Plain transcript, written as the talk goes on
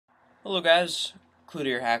Hello guys,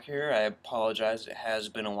 Cloutierhaker here. I apologize, it has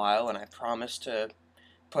been a while and I promised to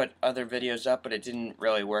put other videos up, but it didn't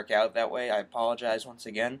really work out that way. I apologize once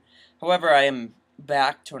again. However, I am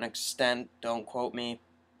back to an extent, don't quote me.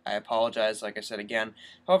 I apologize, like I said again.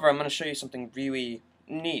 However, I'm going to show you something really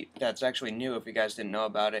neat that's actually new if you guys didn't know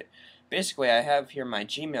about it. Basically, I have here my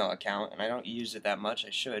Gmail account, and I don't use it that much. I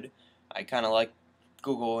should. I kind of like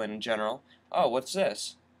Google in general. Oh, what's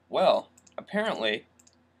this? Well, apparently,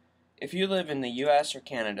 if you live in the US or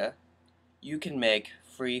Canada, you can make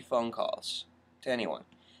free phone calls to anyone.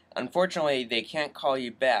 Unfortunately, they can't call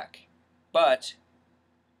you back, but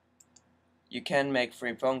you can make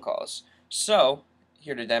free phone calls. So,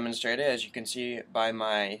 here to demonstrate it, as you can see by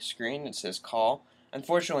my screen, it says call.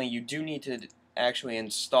 Unfortunately, you do need to actually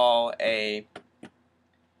install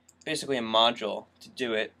basically a module to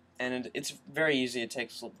do it, and it's very easy. It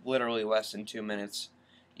takes literally less than 2 minutes.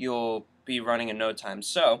 You'll be running in no time.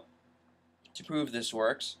 So, to prove this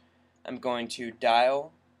works, I'm going to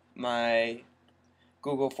dial my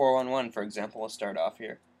Google 411, for example. We'll start off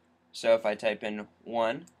here. So if I type in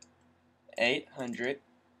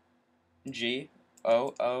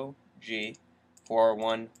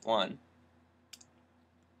 1-800-GOOG-411,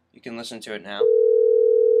 you can listen to it now.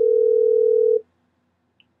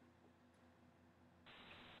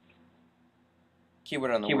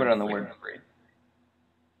 Keyword on the word free.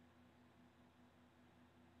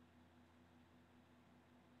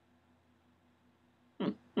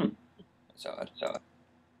 That's odd.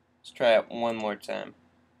 Let's try it one more time.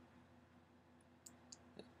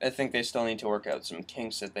 I think they still need to work out some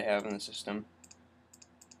kinks that they have in the system.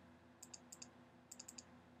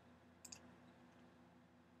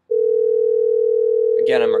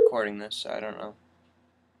 Again, I'm recording this, so I don't know.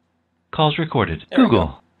 Calls recorded. There we go.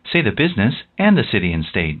 Google. Say the business and the city and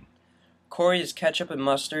state. Corey's Ketchup and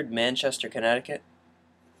Mustard, Manchester, Connecticut.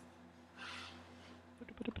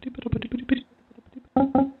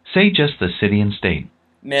 Say just the city and state.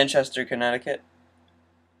 Manchester, Connecticut.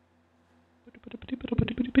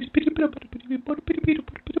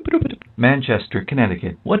 Manchester,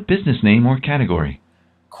 Connecticut. What business name or category?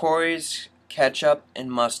 Corey's Ketchup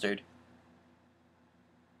and Mustard.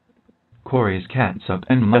 Corey's Catsup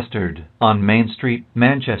and Mustard on Main Street,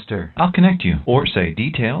 Manchester. I'll connect you. Or say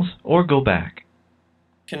details or go back.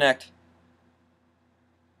 Connect.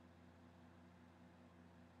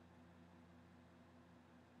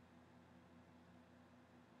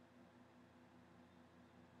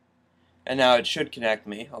 And now it should connect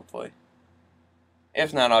me, hopefully.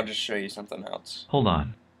 If not, I'll just show you something else. Hold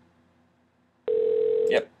on.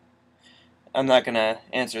 Yep. I'm not going to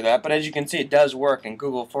answer that, but as you can see, it does work, and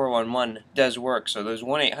Google 411 does work. So those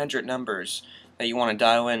 1-800 numbers that you want to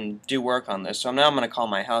dial in do work on this. So now I'm going to call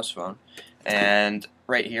my house phone, and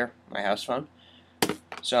right here, my house phone.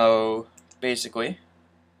 So basically,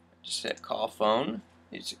 just hit call phone,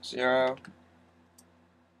 860.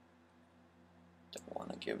 Don't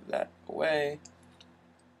want to give that away.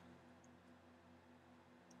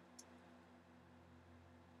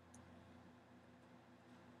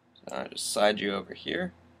 So I'll just slide you over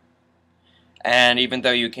here. And even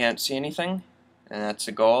though you can't see anything, and that's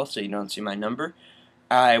the goal, so you don't see my number,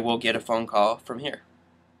 I will get a phone call from here.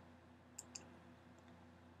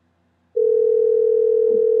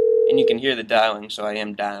 And you can hear the dialing, so I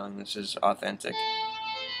am dialing. This is authentic.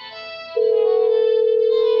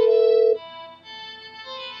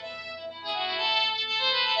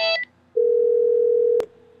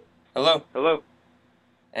 Hello? Hello.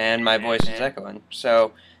 And my voice is echoing.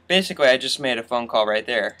 So basically I just made a phone call right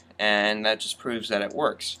there, and that just proves that it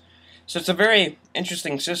works. So it's a very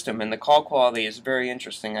interesting system, and the call quality is very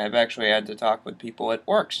interesting. I've actually had to talk with people. It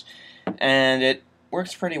works, and it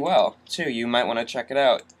works pretty well too. You might want to check it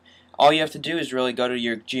out. All you have to do is really go to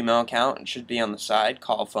your Gmail account. It should be on the side,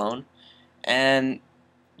 call phone, and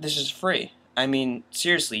this is free. I mean,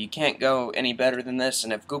 seriously, you can't go any better than this.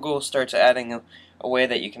 And if Google starts adding a way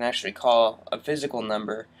that you can actually call a physical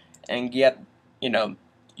number and get,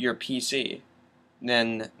 your PC,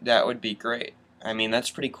 then that would be great. I mean,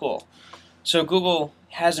 that's pretty cool. So Google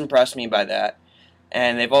has impressed me by that,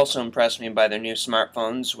 and they've also impressed me by their new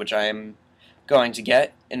smartphones, which I am going to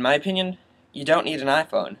get. In my opinion, you don't need an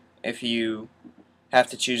iPhone if you have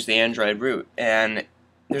to choose the Android route, and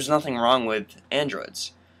there's nothing wrong with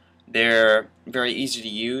Androids. They're very easy to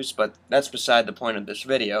use, but that's beside the point of this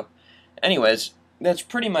video. Anyways, that's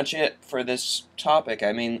pretty much it for this topic.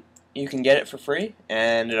 I mean, you can get it for free,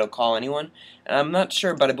 and it'll call anyone. And I'm not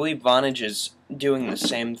sure, but I believe Vonage is doing the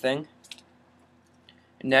same thing.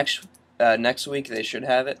 Next week they should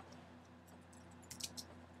have it.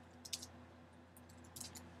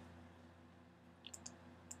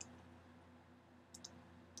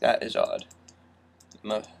 That is odd.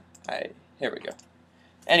 Here we go.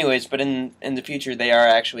 Anyways, but in the future, they are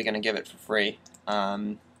actually going to give it for free.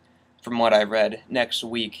 From what I read, next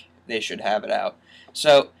week they should have it out.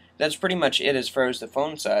 So that's pretty much it as far as the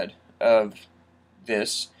phone side of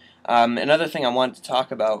this. Another thing I wanted to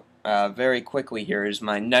talk about very quickly here is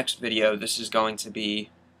my next video. This is going to be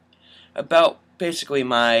about basically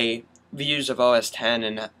my views of OS X,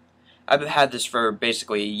 and I've had this for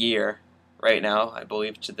basically a year right now. I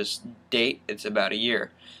believe to this date it's about a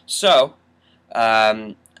year. So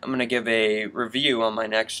I'm going to give a review on my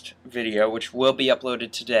next video, which will be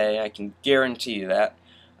uploaded today. I can guarantee you that.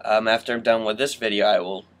 After I'm done with this video, I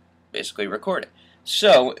will basically record it.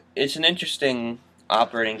 So it's an interesting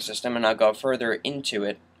operating system, and I'll go further into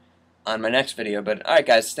it on my next video. But alright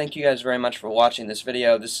guys, thank you guys very much for watching this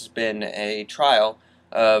video. This has been a trial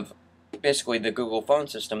of basically the Google phone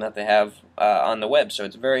system that they have on the web, so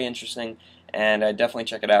it's very interesting, and I'd definitely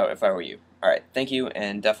check it out if I were you. Alright, thank you,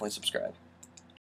 and definitely subscribe.